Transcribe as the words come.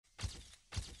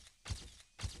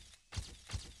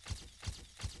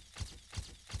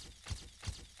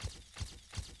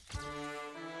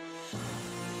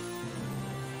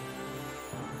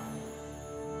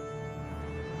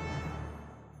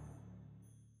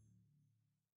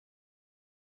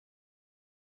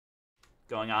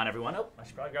going on, everyone? Oh, I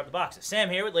should probably grab the boxes. Sam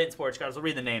here with Layton Sports Cards. We'll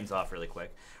read the names off really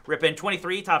quick. Ripin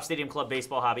 23, Top Stadium Club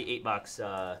Baseball Hobby,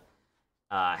 $8.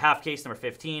 Half case number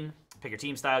 15. Pick your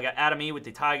team style. Got Adam E with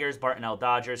the Tigers, Barton L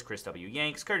Dodgers, Chris W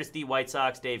Yanks, Curtis D White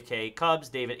Sox, Dave K Cubs,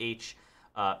 David H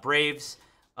Braves,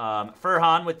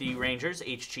 Furhan with the Rangers,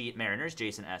 H Cheat Mariners,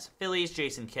 Jason S Phillies,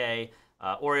 Jason K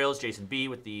Orioles, Jason B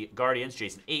with the Guardians,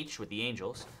 Jason H with the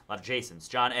Angels. A lot of Jasons.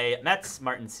 John A Mets,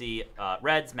 Martin C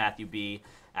Reds, Matthew B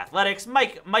Athletics,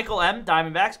 Michael M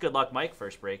Diamondbacks. Good luck, Mike.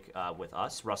 First break with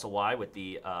us. Russell Y with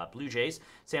the Blue Jays.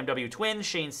 Sam W Twins,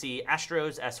 Shane C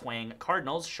Astros, S Wang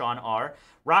Cardinals, Sean R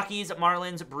Rockies,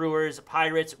 Marlins, Brewers,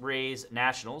 Pirates, Rays,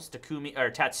 Nationals,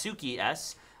 Tatsuki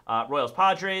S Royals,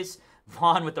 Padres.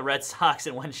 Vaughn with the Red Sox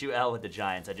and Wenshu L with the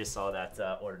Giants. I just saw that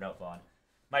order note, Vaughn.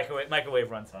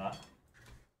 Microwave runs hot.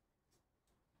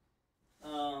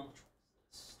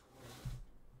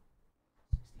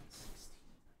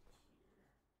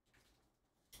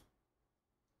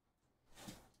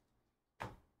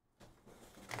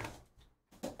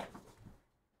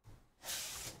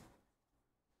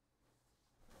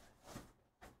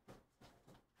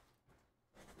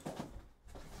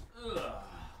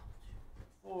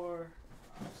 Four,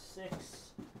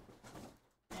 6,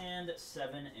 and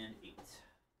 7 and 8.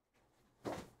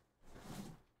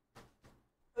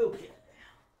 Okay.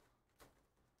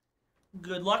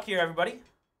 Good luck here, everybody.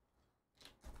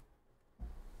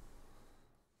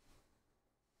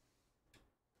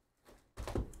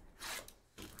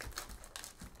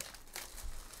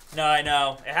 No, I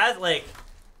know. It has, like,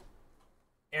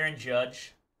 Aaron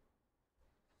Judge.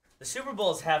 The Super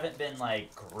Bowls haven't been,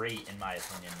 like, great, in my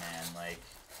opinion, man. Like,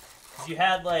 because you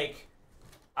had, like,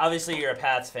 obviously you're a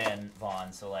Pats fan,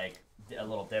 Vaughn, so, like, a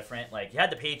little different. Like, you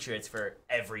had the Patriots for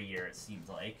every year, it seemed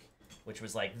like, which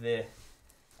was, like, the...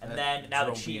 And then now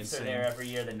the Chiefs are there every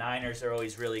year. The Niners are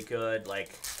always really good.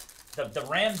 Like, the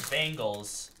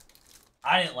Rams-Bengals,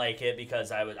 I didn't like it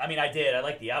because I did. I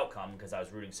liked the outcome because I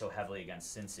was rooting so heavily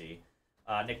against Cincy.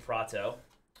 Nick Prato.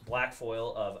 Black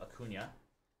foil of Acuna.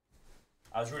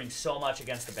 I was rooting so much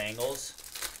against the Bengals.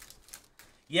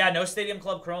 Yeah, no Stadium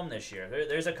Club Chrome this year.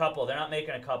 There's a couple. They're not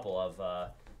making a couple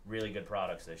of really good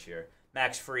products this year.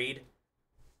 Max Fried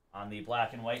on the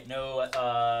black and white. No,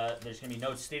 there's going to be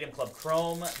no Stadium Club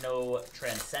Chrome, no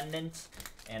Transcendent,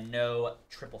 and no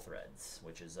Triple Threads,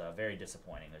 which is very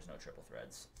disappointing. There's no Triple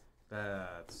Threads.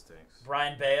 That stinks.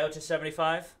 Brian Bayo to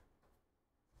 75.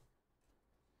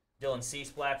 Dylan Cease,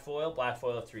 black foil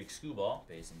of 3 Skubal,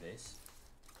 base and base.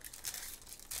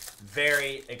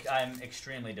 I'm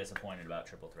extremely disappointed about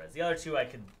Triple Threads. The other two I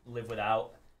could live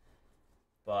without,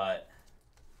 but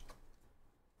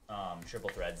Triple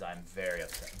Threads I'm very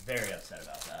upset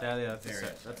about that. Yeah,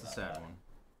 that's a sad one.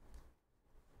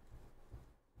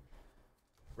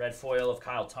 Red foil of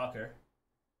Kyle Tucker,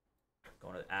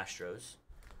 going to the Astros.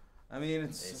 I mean,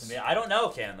 it's... I don't know,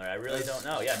 Candler. I really don't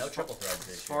know. Yeah, no Triple Threads this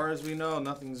year. As far as we know,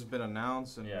 nothing's been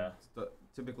announced, and yeah.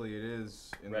 Typically it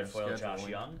is in Red foil scheduling. Josh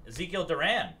Young. Ezekiel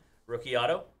Duran, rookie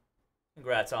auto.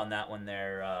 Congrats on that one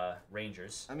there,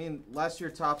 Rangers. I mean, last year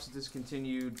Topps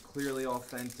discontinued Clearly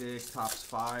Authentic, Topps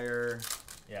Fire.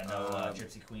 Yeah, no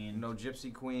Gypsy Queen. No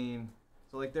Gypsy Queen.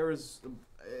 So, like, there's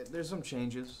some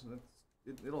changes.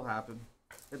 It'll happen.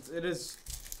 It is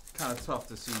kind of tough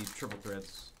to see Triple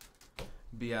Threads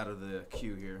be out of the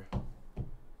queue here.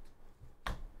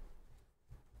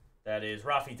 That is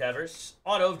Rafi Devers.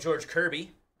 Auto of George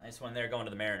Kirby. Nice one there going to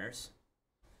the Mariners.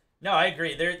 No, I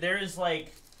agree. There is,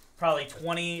 like, probably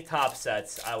 20 top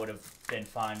sets I would have been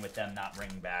fine with them not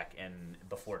bringing back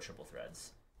before Triple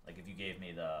Threads. Like, if you gave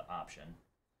me the option.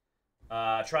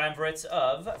 Triumvirates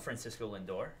of Francisco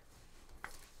Lindor.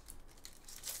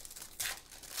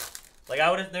 Like,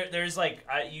 I would have, there's like,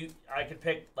 I could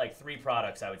pick like 3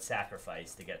 products I would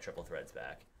sacrifice to get Triple Threads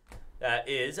back. That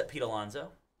is Pete Alonso.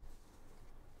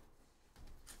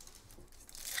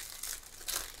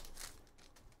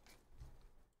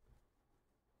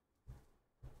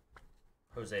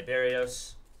 Jose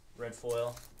Barrios, red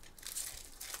foil.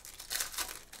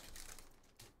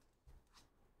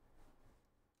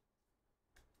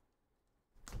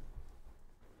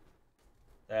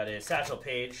 That is Satchel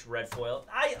Paige, red foil.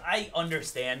 I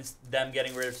understand them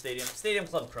getting rid of Stadium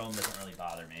Club Chrome doesn't really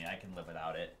bother me. I can live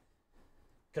without it.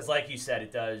 Because like you said,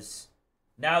 it does.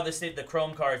 Now the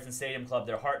Chrome cards in Stadium Club,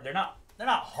 they're not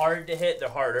hard to hit, they're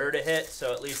harder to hit.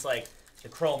 So at least like the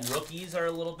Chrome rookies are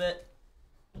a little bit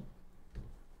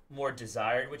more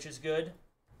desired, which is good.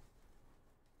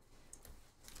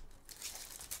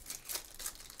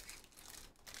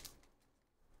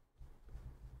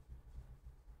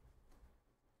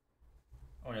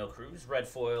 O'Neal Cruz, red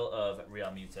foil of Real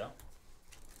Muto.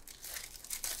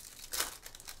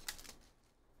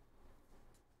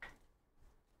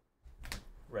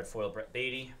 Red foil Brett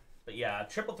Beatty. But yeah,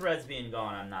 triple threads being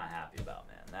gone, I'm not happy about,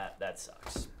 man. That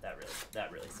sucks. That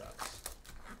really sucks.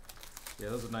 Yeah,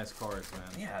 those are nice cards, man.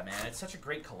 Yeah, man, it's such a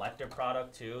great collector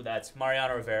product too. That's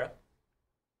Mariano Rivera.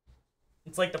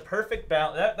 It's like the perfect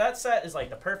balance. That set is like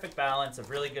the perfect balance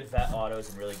of really good vet autos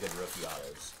and really good rookie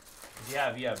autos. You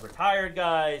have retired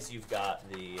guys. You've got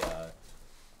the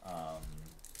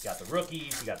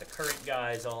rookies. You got the current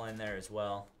guys all in there as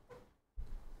well.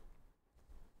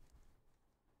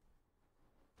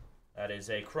 That is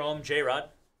a Chrome J-Rod.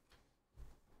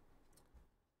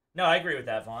 No, I agree with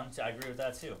that, Vaughn. I agree with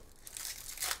that too.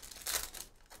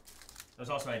 There's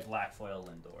also a black foil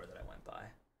Lindor that I went by.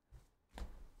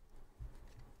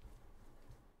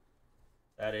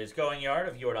 That is Going Yard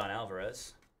of Yordan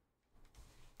Alvarez.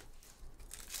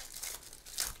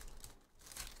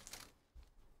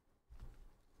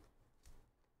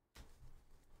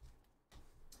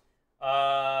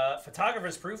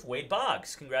 Photographer's Proof, Wade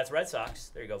Boggs. Congrats, Red Sox.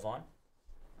 There you go, Vaughn.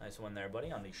 Nice one there,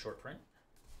 buddy, on the short print.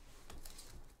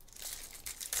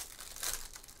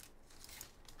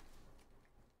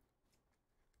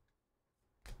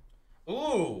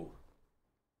 Ooh.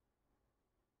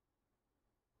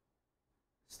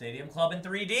 Stadium Club in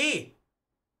 3D.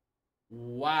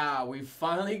 Wow, we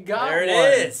finally got there one.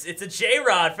 It is. It's a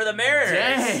J-Rod for the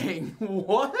Mariners. Dang.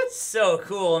 What? So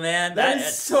cool, man.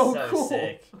 That's so cool.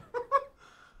 Sick.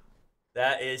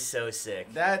 That is so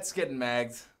sick. That's getting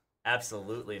magged.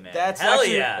 Absolutely, man. Hell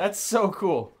yeah. That's so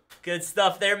cool. Good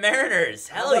stuff there, Mariners.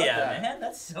 Hell yeah, that. Man.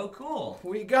 That's so cool.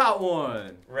 We got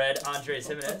one. Red Andres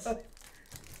Jimenez.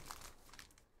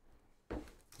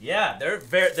 Yeah,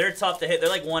 they're tough to hit. They're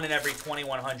like 1 in every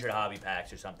 2,100 hobby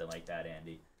packs or something like that,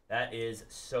 Andy. That is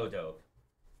so dope.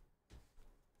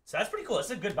 So that's pretty cool. It's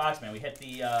a good box, man. We hit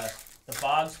the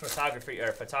Boggs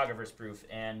Photographer's Proof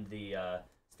and the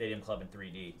Stadium Club in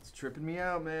 3D. It's tripping me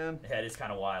out, man. Yeah, it is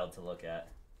kind of wild to look at.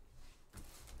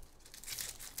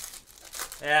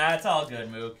 Yeah, it's all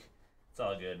good, Mook. It's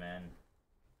all good, man.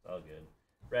 It's all good.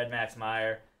 Red Max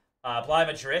Meyer. Bly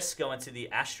Madris going to the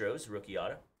Astros, rookie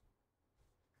auto.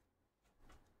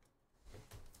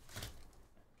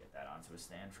 Get that onto a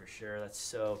stand for sure. That's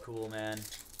so cool, man.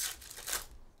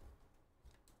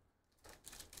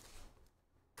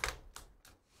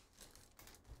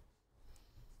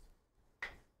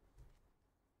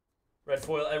 Red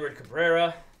foil Edward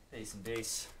Cabrera, base and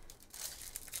base.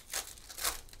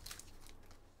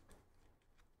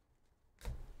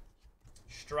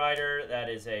 Strider, that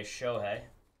is a Shohei.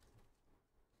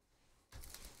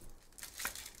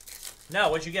 No,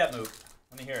 what'd you get, Mook?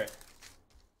 Let me hear it.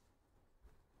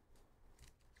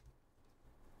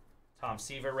 Tom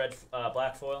Seaver, red,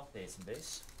 black foil, base and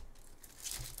base.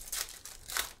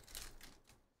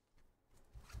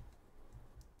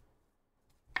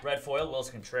 Red foil,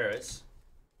 Wilson Contreras.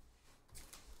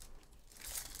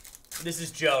 This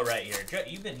is Joe right here. Joe,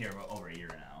 you've been here over a year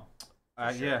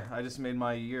now. Sure. Yeah, I just made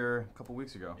my year a couple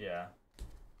weeks ago. Yeah.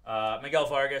 Miguel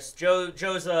Vargas.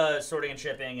 Joe's sorting and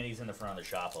shipping, and he's in the front of the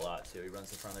shop a lot, too. He runs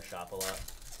the front of the shop a lot.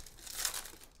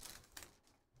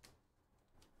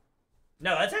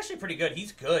 No, that's actually pretty good.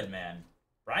 He's good, man.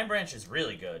 Brian Branch is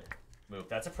really good. Mook,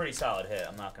 that's a pretty solid hit.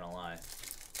 I'm not going to lie.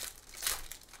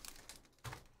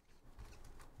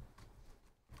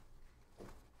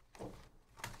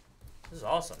 This is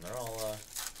awesome. They're all,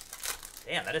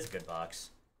 damn, that is a good box.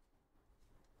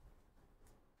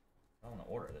 I don't want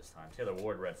to order this time. Taylor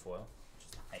Ward, red foil. Which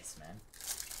is nice, man.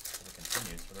 If it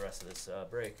continues for the rest of this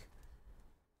break.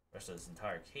 The rest of this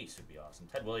entire case would be awesome.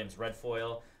 Ted Williams, red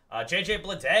foil. JJ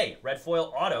Bleday, red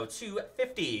foil auto,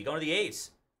 250. Going to the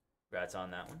A's. Congrats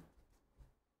on that one.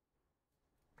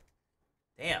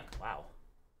 Damn, wow.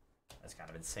 That's kind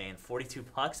of insane. 42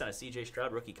 bucks on a CJ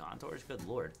Stroud rookie contours. Good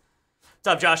lord. What's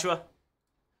up, Joshua?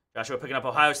 Joshua picking up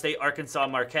Ohio State, Arkansas,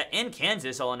 Marquette, and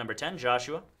Kansas, all on number 10.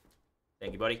 Joshua.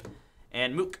 Thank you, buddy.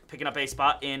 And Mook picking up a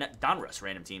spot in Donruss,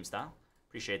 random team style.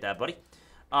 Appreciate that, buddy.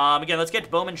 Again, let's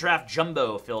get Bowman Draft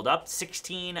Jumbo filled up.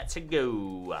 16 to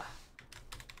go.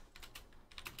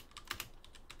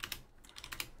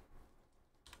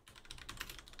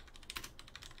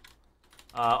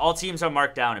 All teams are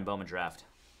marked down in Bowman Draft.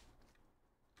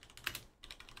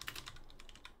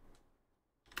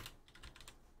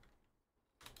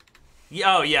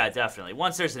 Yeah, oh, yeah, definitely.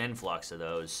 Once there's an influx of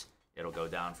those, it'll go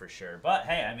down for sure. But,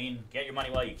 hey, I mean, get your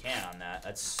money while you can on that.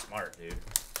 That's smart, dude.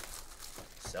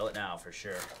 Sell it now for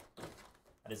sure.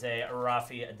 That is a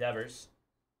Rafi Devers.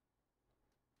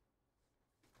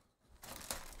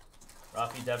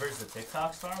 Rafi Devers, the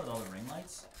TikTok star with all the ring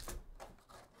lights.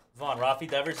 Vaughn, Rafi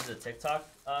Devers is a TikTok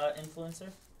influencer?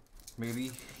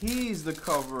 Maybe he's the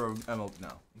cover of MLB.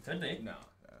 No. He could be. No,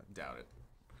 doubt it.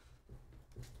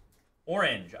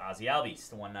 Orange, Ozzy Albies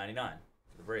to 199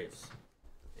 for the Braves.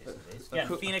 Yeah,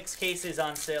 Phoenix case is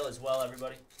on sale as well,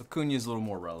 everybody. Acuna's a little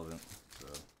more relevant. So.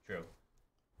 True.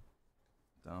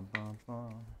 Dum, bum,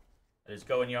 bum. That is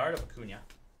Going Yard of Acuna.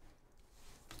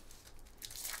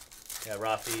 Yeah,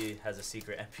 Rafi has a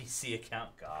secret NPC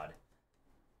account. God.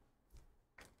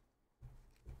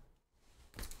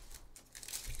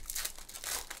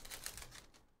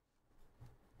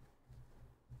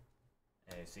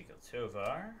 Ezekiel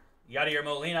Tovar. Yadier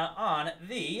Molina on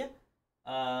the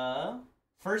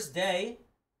first day.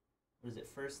 What is it?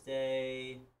 First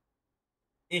day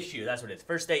issue. That's what it is.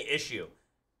 First day issue.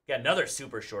 Got another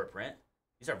super short print.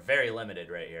 These are very limited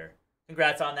right here.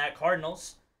 Congrats on that,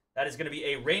 Cardinals. That is going to be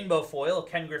a rainbow foil,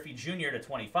 Ken Griffey Jr. to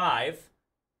 25.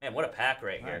 Man, what a pack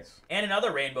right here. And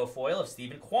another rainbow foil of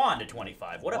Stephen Kwan to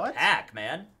 25. What a pack,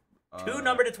 man. 2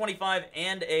 number to 25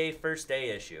 and a first day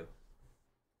issue.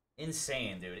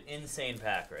 Insane, dude. Insane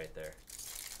pack right there.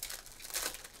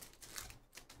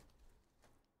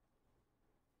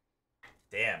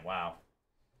 Damn, wow.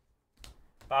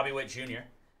 Bobby Witt Jr.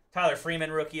 Tyler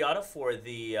Freeman rookie auto for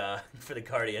the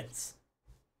Guardians.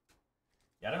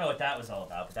 Yeah, I don't know what that was all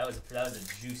about, but that was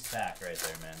a juice pack right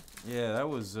there, man. Yeah, that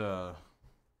was a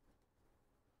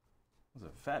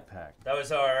fat pack. That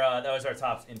was our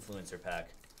top influencer pack.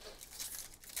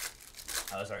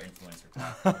 That was our influencer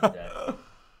pack.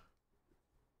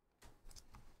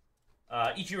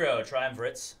 Ichiro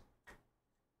Triumvirates.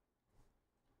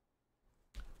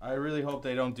 I really hope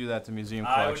they don't do that to Museum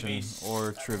Collection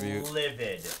or Tribute.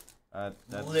 Livid.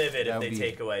 Livid if they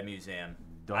take away Museum.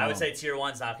 Dumb. I would say Tier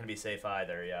 1's not going to be safe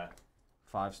either, yeah.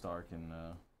 5-star can...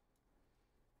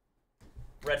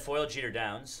 Red foil, Jeter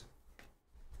Downs.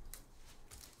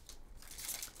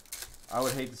 I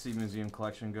would hate to see Museum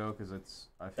Collection go because it's...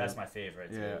 That's my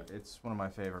favorite, yeah, it's one of my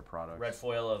favorite products. Red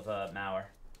foil of Mauer.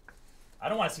 I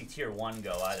don't want to see Tier 1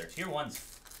 go either. Tier 1's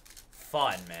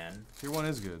fun, man. Tier 1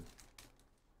 is good.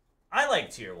 I like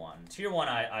Tier 1. Tier 1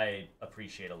 I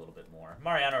appreciate a little bit more.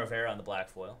 Mariano Rivera on the black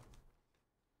foil.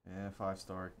 Yeah,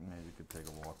 5-star. Maybe you could take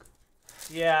a walk.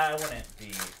 Yeah, I wouldn't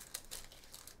be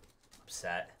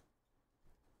upset.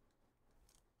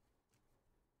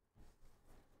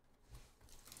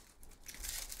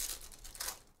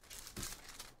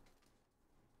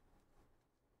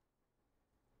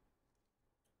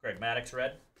 Greg Maddux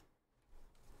red.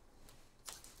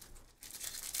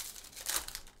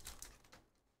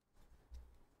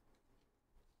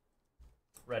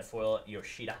 Red foil,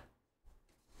 Yoshida.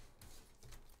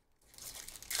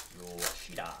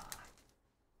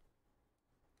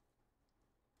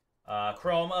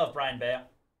 Chrome of Brian Bale.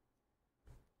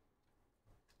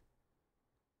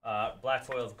 Black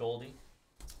foil of Goldie.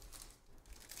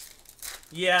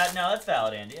 Yeah, no, that's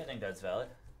valid, Andy. I think that's valid.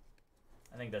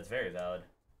 I think that's very valid.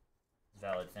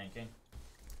 Valid thinking.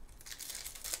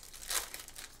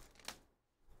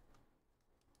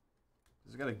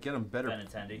 He's got to get him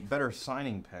better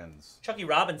signing pens. Chucky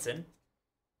Robinson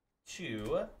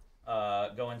to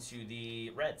go into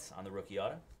the Reds on the rookie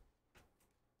auto.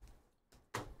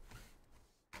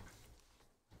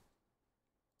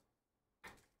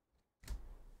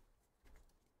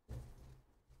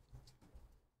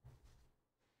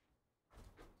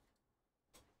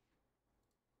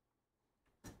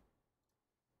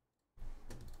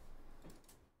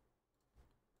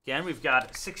 Again, we've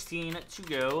got 16 to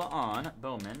go on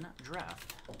Bowman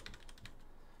Draft.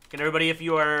 Again, everybody, if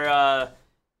you are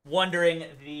wondering,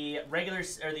 the regular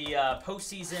or the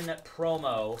postseason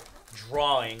promo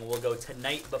drawing will go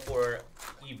tonight before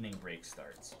evening break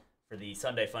starts for the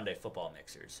Sunday Funday football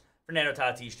mixers. Fernando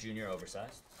Tatis Jr.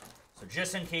 oversized. So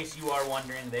just in case you are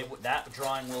wondering, that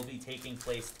drawing will be taking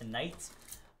place tonight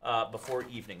before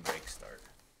evening break start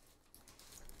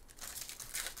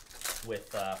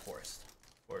with Forrest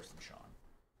and Sean.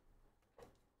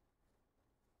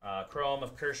 Chrome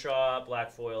of Kershaw,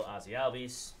 black foil, Ozzy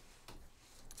Albies.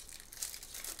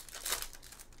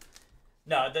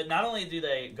 No, not only do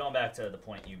they, going back to the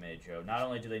point you made, Joe, not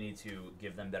only do they need to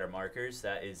give them better markers,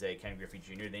 that is a Ken Griffey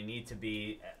Jr., they need to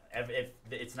be, if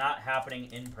it's not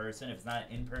happening in person, if it's not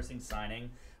an in-person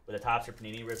signing with a Topps or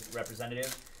Panini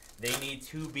representative, they need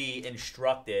to be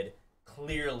instructed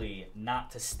clearly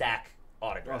not to stack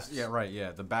autographs. Yeah, right,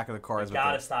 yeah. The back of the cards. They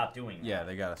gotta stop doing that. Yeah,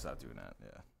 they gotta stop doing that,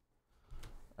 yeah.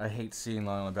 I hate seeing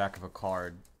on the back of a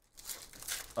card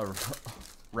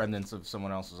remnants of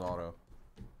someone else's auto.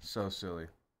 So silly.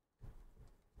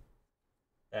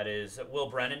 That is Will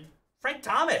Brennan. Frank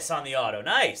Thomas on the auto.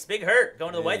 Nice. Big hurt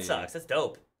going to the White Sox. That's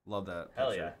dope. Love that.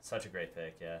 Hell yeah. Such a great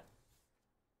pick, yeah.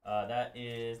 That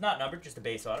is not numbered, just a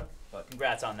base auto. But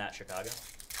congrats on that, Chicago.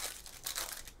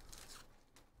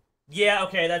 Yeah,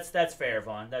 okay, that's fair,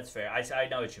 Vaughn. That's fair. I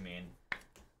know what you mean.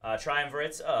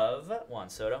 Triumvirates of Juan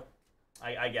Soto.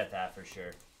 I get that for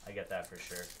sure. I get that for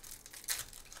sure.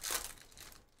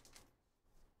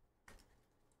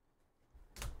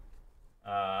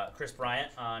 Chris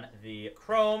Bryant on the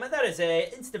Chrome, and that is a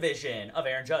Instavision of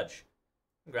Aaron Judge.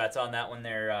 Congrats on that one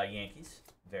there, Yankees.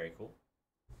 Very cool.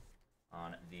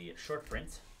 On the short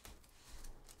print.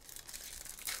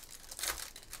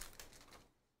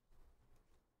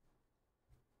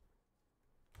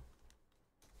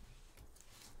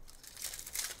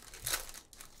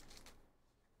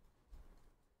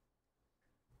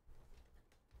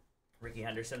 Ricky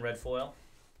Henderson, red foil.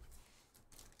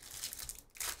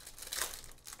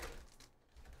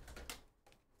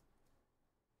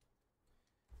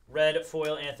 Red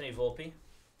foil, Anthony Volpe.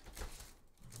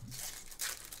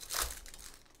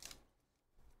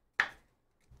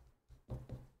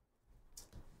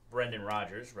 Brendan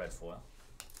Rodgers, red foil.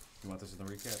 You want this in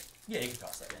the recap? Yeah, you can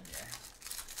toss that in, yeah.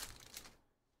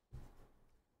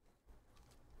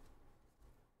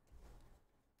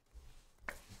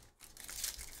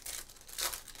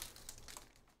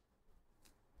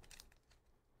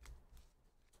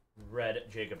 Red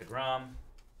Jacob deGrom.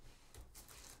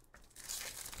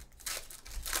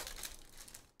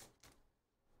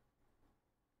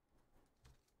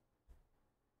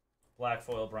 Black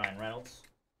foil Brian Reynolds.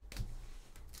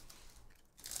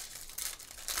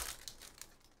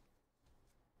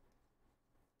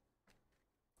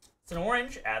 It's an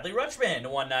orange Adley Rutschman to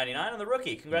 199 on the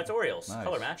rookie. Congrats, Orioles. Nice.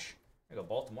 Color match. There you go,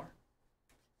 Baltimore.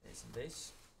 Base and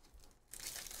base.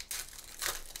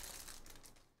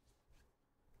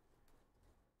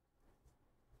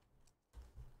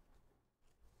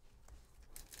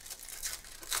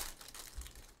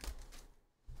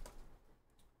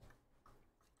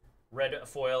 Red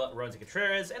foil, Rosie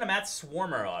Contreras, and a Matt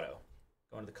Swarmer auto.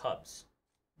 Going to the Cubs.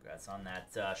 Congrats on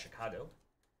that Chicago.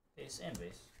 Base and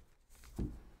base.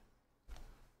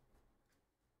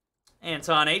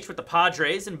 Anton H. with the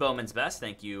Padres and Bowman's Best.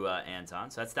 Thank you,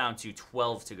 Anton. So that's down to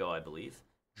 12 to go, I believe.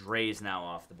 Dre's now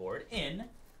off the board in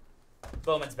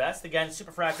Bowman's Best. Again,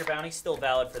 Superfractor Bounty still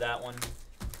valid for that one.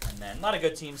 And then a lot of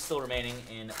good teams still remaining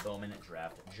in Bowman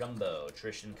Draft Jumbo.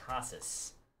 Tristan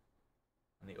Casas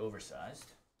on the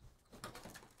oversized.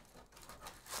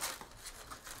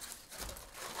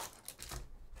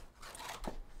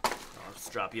 Let's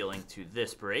drop you a link to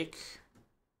this break.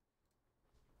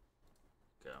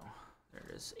 Go. There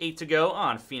it is. 8 to go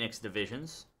on Phoenix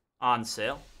Divisions. On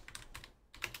sale.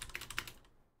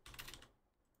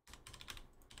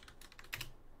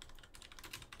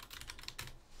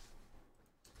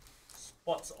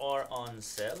 Spots are on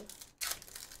sale.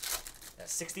 Yeah,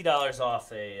 $60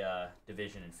 off a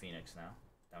division in Phoenix now.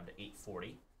 Down to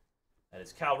 $840. That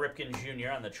is Cal Ripken Jr.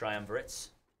 on the Triumvirates.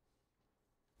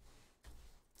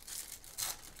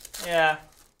 Yeah.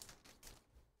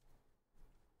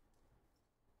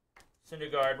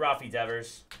 Syndergaard, Rafi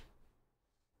Devers.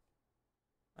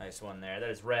 Nice one there. That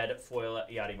is red foil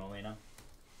Yadi Molina.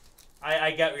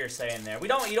 I get what you're saying there. You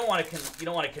don't want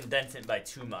to condense it by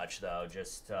too much though,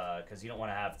 just because you don't want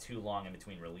to have too long in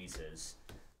between releases.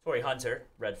 Torrey Hunter,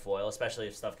 red foil, especially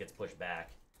if stuff gets pushed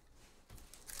back.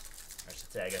 I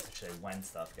should say, I guess I should say when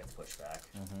stuff gets pushed back.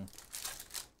 Mm-hmm.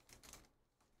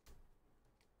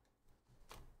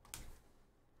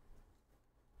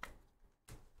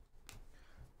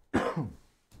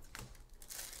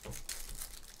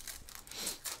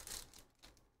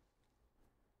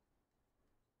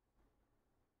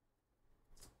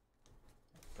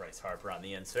 Bryce Harper on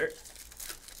the insert.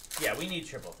 Yeah, we need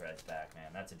triple threads back,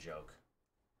 man. That's a joke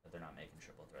that they're not making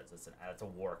triple threads. That's a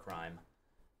war crime.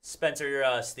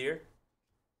 Spencer Steer.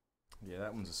 Yeah,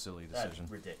 that one's a silly decision.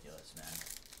 That's ridiculous, man.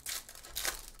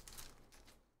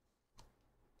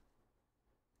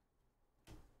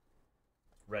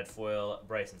 Red foil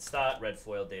Bryson Stott. Red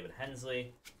foil David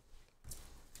Hensley.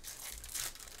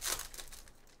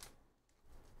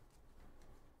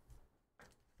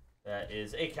 That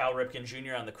is a Cal Ripken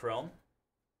Jr. on the Chrome.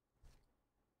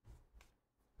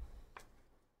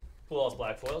 Who else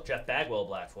black foil? Jeff Bagwell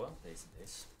black foil. Base and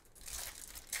base.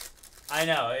 I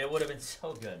know, it would have been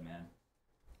so good, man.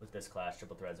 With this class,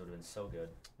 triple threads would have been so good.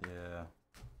 Yeah.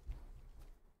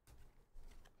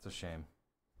 It's a shame.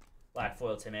 Black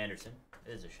foil Tim Anderson.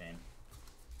 It is a shame.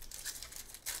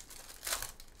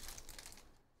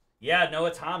 Yeah, no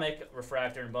atomic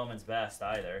refractor in Bowman's Best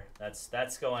either.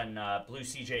 That's going blue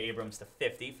C.J. Abrams to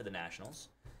 50 for the Nationals.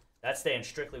 That's staying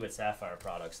strictly with Sapphire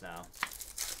products now.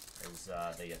 Is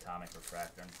the atomic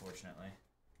refractor, unfortunately.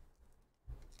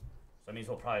 So that means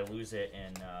we'll probably lose it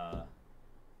in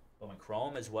Bowman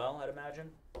Chrome as well, I'd imagine.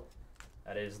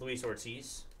 That is Luis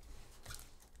Ortiz.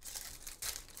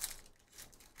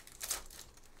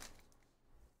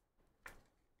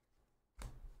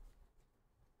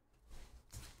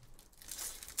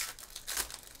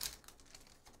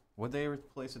 What'd they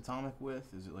replace Atomic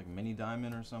with? Is it like Mini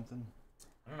Diamond or something?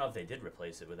 I don't know if they did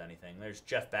replace it with anything. There's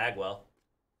Jeff Bagwell.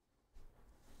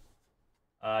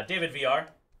 David VR.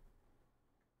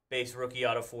 Base rookie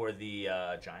auto for the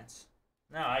Giants.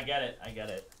 No, I get it. I get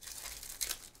it.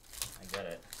 I get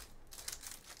it.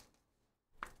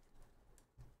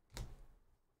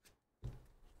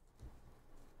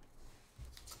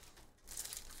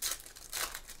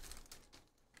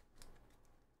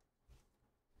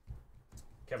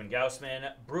 Kevin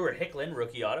Gausman, Brewer Hicklin,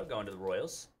 rookie auto, going to the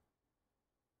Royals.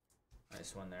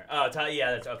 Nice one there. Oh,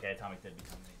 yeah, that's okay. Atomic did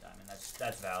become Mini Diamond.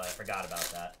 That's valid. I forgot about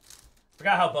that.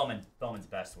 Forgot how Bowman's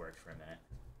best worked for a minute.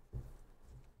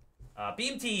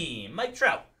 Beam Team, Mike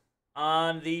Trout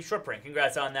on the short print.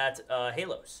 Congrats on that,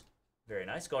 Halos. Very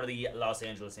nice. Going to the Los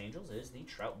Angeles Angels is the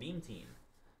Trout Beam Team.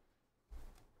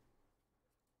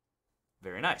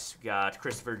 Very nice. Got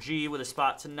Christopher G with a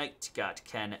spot tonight. Got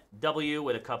Ken W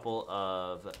with a couple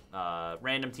of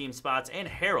random team spots. And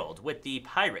Harold with the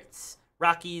Pirates,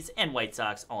 Rockies, and White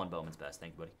Sox. All in Bowman's best.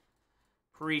 Thank you, buddy.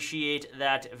 Appreciate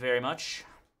that very much.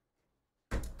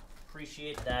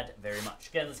 Appreciate that very much.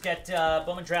 Again, let's get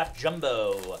Bowman Draft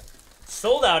Jumbo.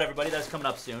 Sold out, everybody. That's coming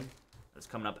up soon. That's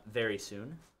coming up very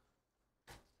soon.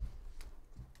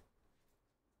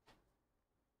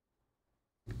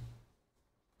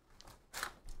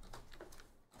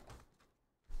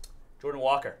 Jordan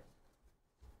Walker.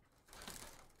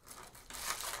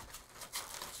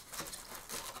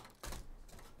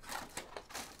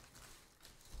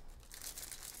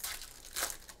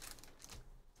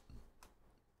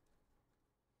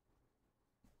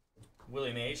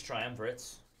 Willie Mays,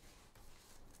 Triumvirates.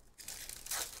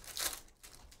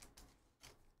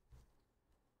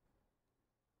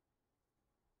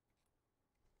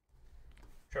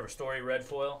 Trevor Story, red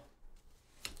foil.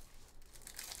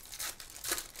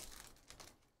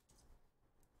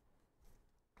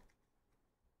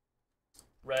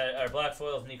 Red or black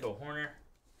foil of Nico Horner.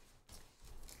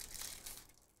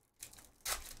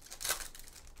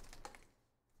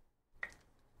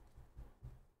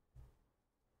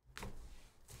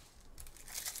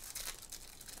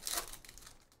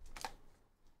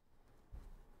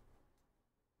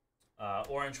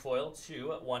 Orange foil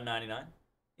to 199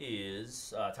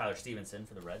 is Tyler Stevenson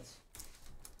for the Reds.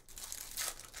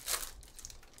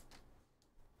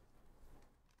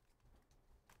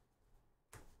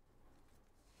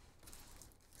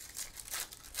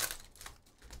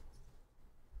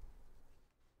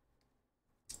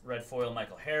 Red foil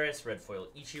Michael Harris, red foil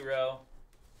Ichiro.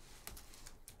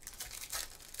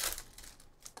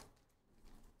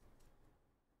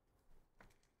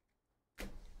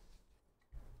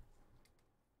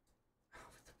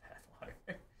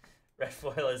 Red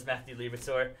foil is Matthew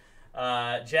Liberatore.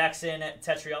 Jackson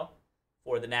Tetriel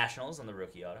for the Nationals on the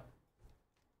rookie auto.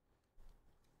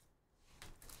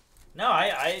 No,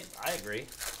 I agree.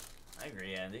 I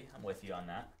agree, Andy. I'm with you on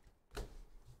that.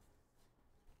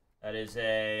 That is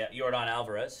a Yordan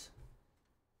Alvarez.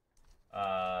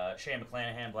 Shane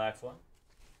McClanahan, black foil.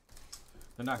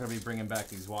 They're not going to be bringing back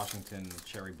these Washington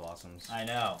cherry blossoms. I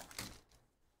know. What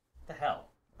the hell?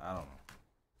 I don't know.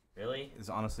 Really? It's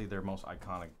honestly their most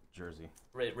iconic jersey.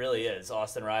 It really is.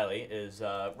 Austin Riley is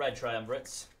red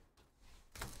Triumvirates.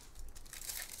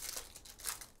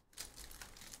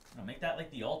 No, make that like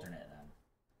the alternate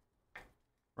then.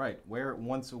 Right. Wear it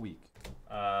once a week.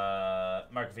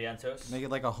 Mark Vientos. Make it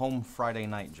like a home Friday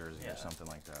night jersey Yeah. or something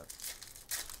like that.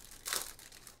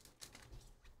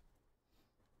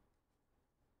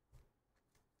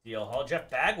 DL Hall. Jeff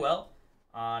Bagwell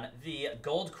on the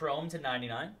gold chrome to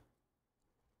 99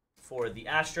 for the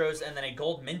Astros, and then a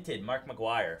gold minted Mark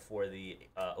McGuire for the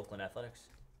Oakland Athletics.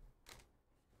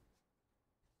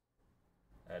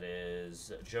 That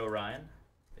is Joe Ryan,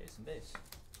 base and base.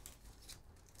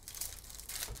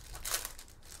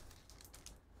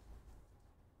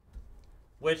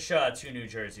 Which two new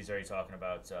jerseys are you talking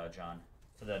about, John?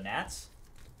 For the Nats?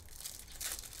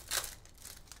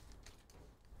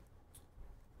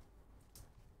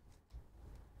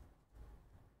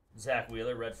 Zach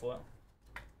Wheeler, red foil.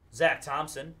 Zach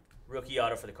Thompson, rookie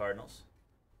auto for the Cardinals.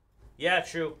 Yeah,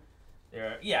 true.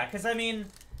 Yeah, because, I mean,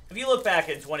 if you look back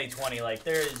in 2020, like,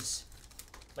 there's...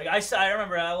 Like,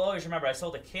 I'll always remember, I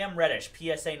sold a Cam Reddish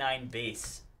PSA 9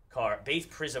 base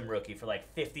Prism rookie for,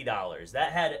 like, $50.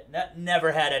 That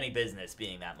never had any business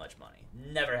being that much money.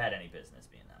 Never had any business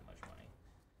being that much money.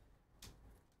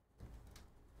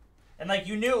 And, like,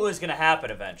 you knew it was going to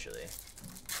happen eventually.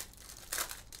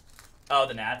 Oh,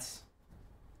 the Nats.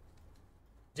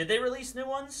 Did they release new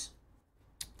ones?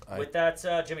 With that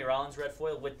Jimmy Rollins red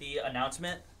foil with the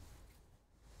announcement?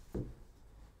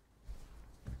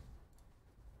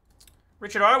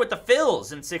 Richard R. with the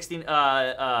fills in 16.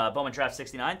 Bowman Draft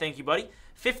 69. Thank you, buddy.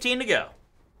 15 to go.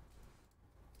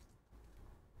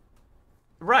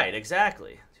 Right,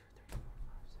 exactly.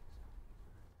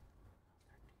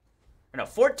 Or no,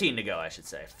 14 to go, I should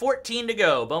say. 14 to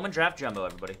go. Bowman Draft Jumbo,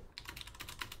 everybody.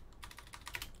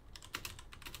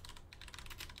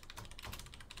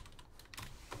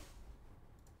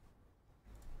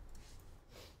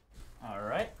 All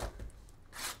right.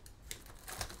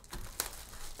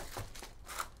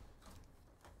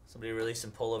 Somebody released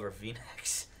some pullover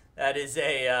V-necks. That is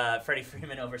a Freddie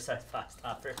Freeman oversized box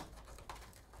topper.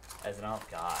 As an, oh,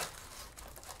 God.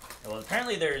 Well,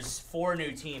 apparently there's 4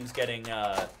 new teams getting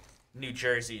new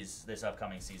jerseys this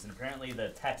upcoming season. Apparently the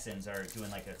Texans are doing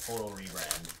like a total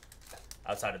rebrand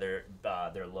outside of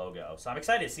their logo. So I'm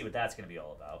excited to see what that's going to be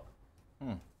all about.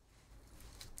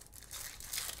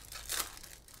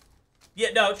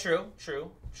 Yeah, no, true.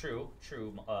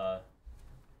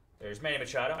 There's Manny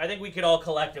Machado. I think we could all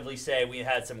collectively say we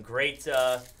had some great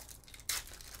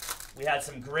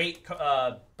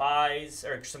buys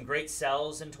or some great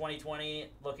sells in 2020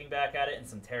 looking back at it, and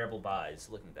some terrible buys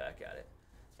looking back at it.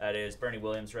 That is Bernie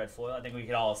Williams red foil. I think we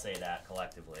could all say that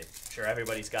collectively. Sure,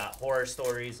 everybody's got horror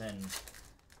stories and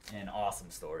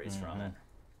awesome stories from it.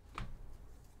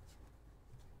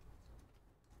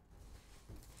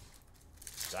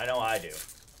 I know I do,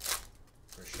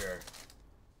 for sure.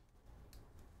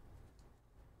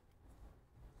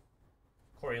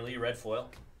 Corey Lee red foil.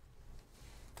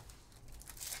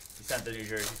 You sent the New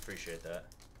Jersey. Appreciate that.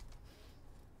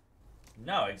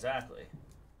 No, exactly.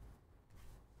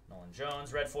 Nolan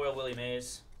Jones, red foil, Willie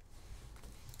Mays.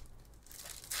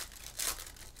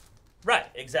 Right,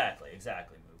 exactly, Mook.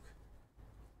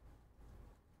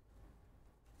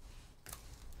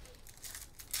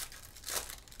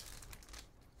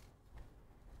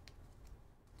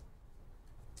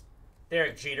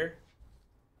 Derek Jeter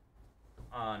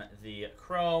on the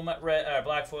chrome red,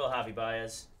 black foil, Javi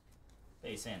Baez.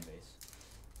 Base and base.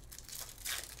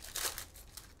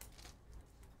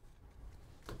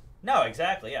 No,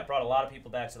 exactly. Yeah, brought a lot of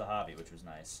people back to the hobby, which was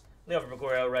nice. Leo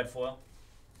Gregorio, red foil.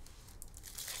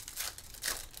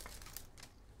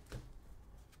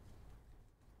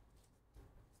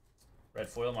 Red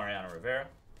foil, Mariano Rivera.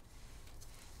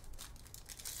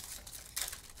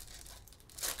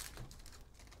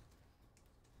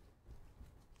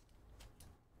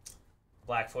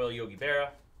 Black foil, Yogi Berra.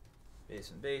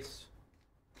 Base and base.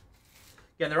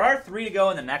 Again, there are 3 to go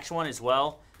in the next one as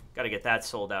well. Got to get that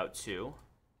sold out too.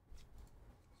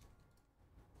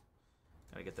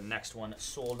 Got to get the next one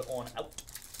sold on out.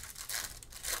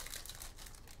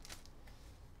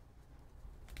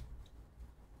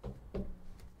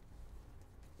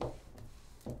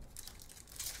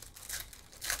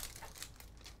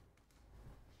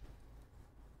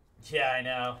 Yeah, I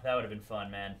know. That would have been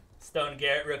fun, man. Stone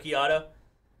Garrett, rookie auto.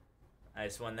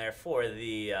 Nice one there for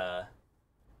the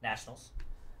Nationals.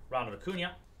 Ronald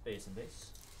Acuna, base and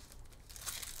base.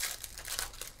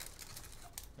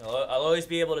 I'll always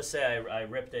be able to say I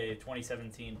ripped a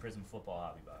 2017 Prism Football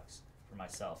hobby box for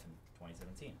myself in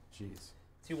 2017. Jeez.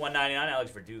 2/199,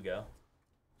 Alex Verdugo.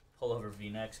 Pullover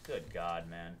V-necks. Good God,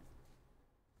 man.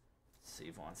 Let's see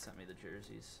if Vaughn sent me the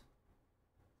jerseys.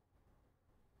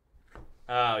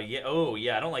 Oh yeah. Oh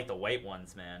yeah. I don't like the white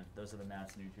ones, man. Those are the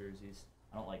Nats new jerseys.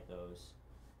 I don't like those.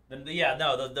 Yeah,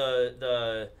 no.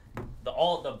 The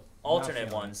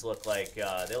alternate ones look like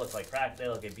they look like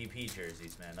BP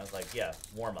jerseys, man. I was like, yeah,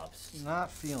 warm ups.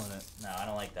 Not feeling it. No, I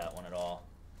don't like that one at all.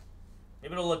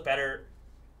 Maybe it'll look better,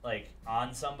 like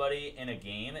on somebody in a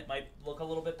game. It might look a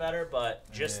little bit better,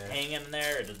 but just hanging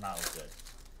there, it does not look good.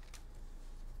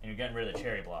 And you're getting rid of the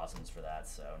cherry blossoms for that,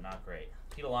 so not great.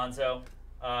 Pete Alonso.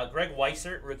 Greg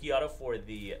Weissert, rookie auto for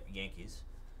the Yankees.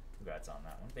 Congrats on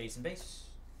that one. Base and base.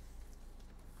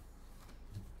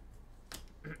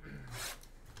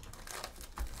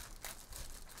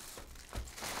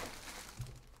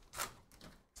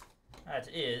 That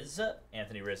is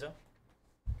Anthony Rizzo.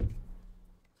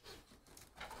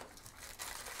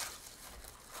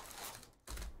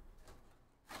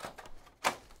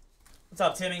 What's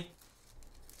up, Timmy?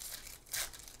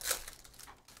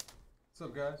 What's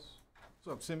up, guys? What's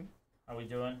up, Timmy? How we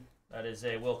doing? That is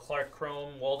a Will Clark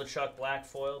Chrome, Waldichuk Black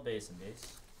Foil, base and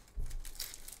base.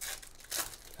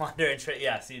 Wander and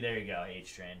yeah, see, there you go,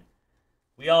 H-Train.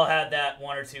 We all had that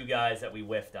 1 or 2 guys that we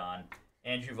whiffed on.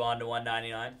 Andrew Vaughn to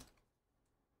 199.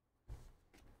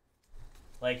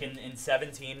 Like in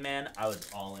 17, man, I was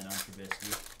all in on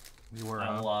Trubisky. You were,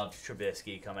 I loved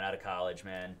Trubisky coming out of college,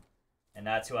 man. And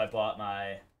that's who I bought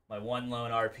my one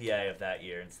lone RPA of that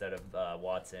year instead of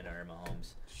Watson or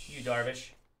Mahomes. You, Darvish.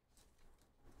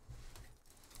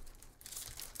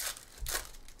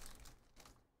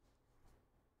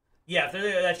 Yeah, if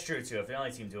they're, that's true too. If they're the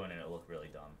only team doing it, it'll look really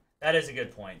dumb. That is a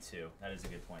good point too. That is a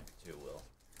good point too, Will.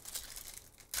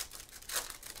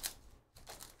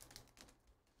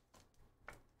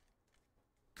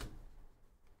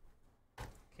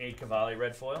 Cade Cavalli,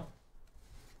 red foil.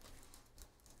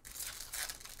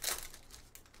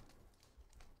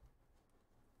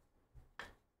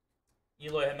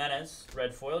 Eloy Jimenez,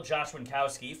 red foil. Josh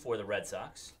Winkowski for the Red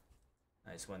Sox.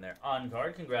 Nice one there. On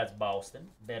card, congrats Boston,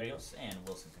 Berrios, and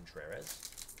Wilson Contreras.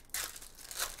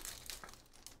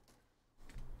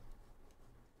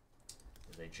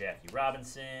 There's a Jackie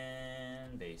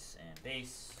Robinson, base and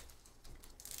base.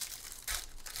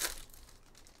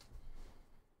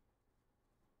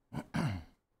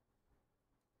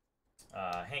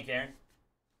 Hank Aaron.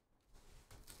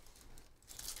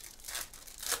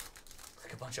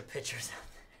 Like a bunch of pitchers out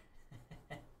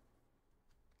there.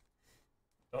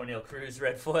 O'Neal Cruz,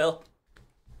 red foil.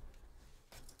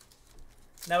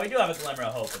 Now we do have a glimmer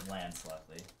of hope with Lance,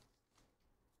 luckily.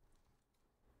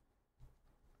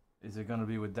 Is it gonna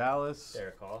be with Dallas?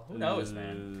 Fair call. Who knows,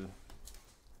 man?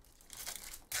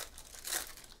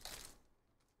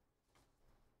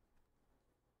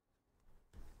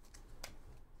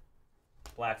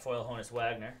 Black foil, Honus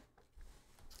Wagner.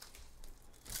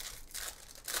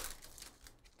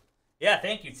 Yeah,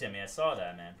 thank you, Timmy. I saw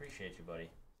that, man. Appreciate you, buddy.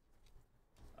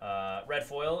 Red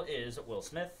foil is Will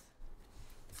Smith.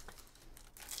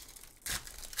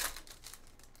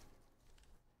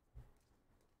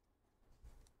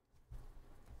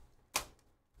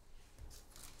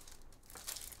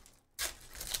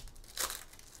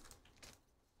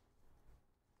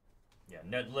 Yeah,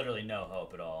 no, literally no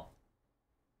hope at all.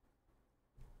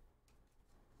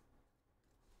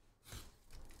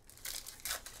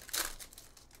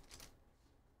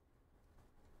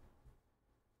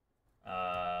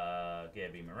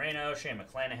 Gabby Moreno, Shane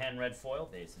McClanahan, red foil,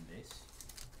 base and base.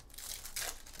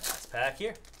 Last pack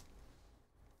here.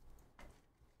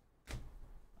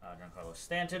 Giancarlo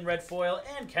Stanton, red foil,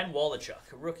 and Ken Wolochuk,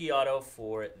 rookie auto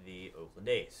for the Oakland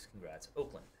A's. Congrats,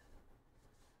 Oakland.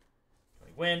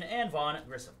 Tony Gwynn and Vaughn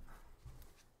Grissom.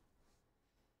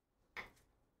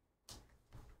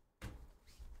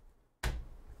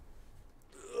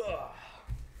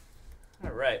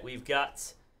 All right, we've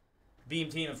got Beam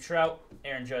team of Trout,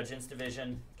 Aaron Judge, Inst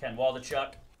Division, Ken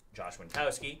Waldachuk, Josh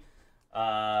Winkowski,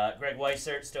 Greg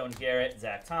Weissert, Stone Garrett,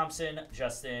 Zach Thompson,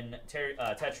 Justin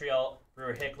Tetriel,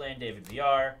 Brewer Hicklin, David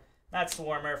VR, Matt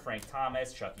Swarmer, Frank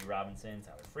Thomas, Chucky Robinson,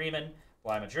 Tyler Freeman,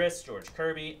 Bly Madris, George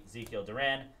Kirby, Ezekiel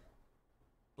Duran,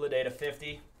 Bladeta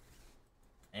 50,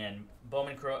 and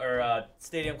Bowman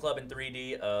Stadium Club in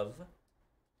 3D of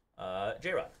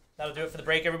J-Rod. That'll do it for the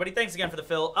break, everybody. Thanks again for the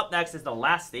fill. Up next is the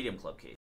last Stadium Club case.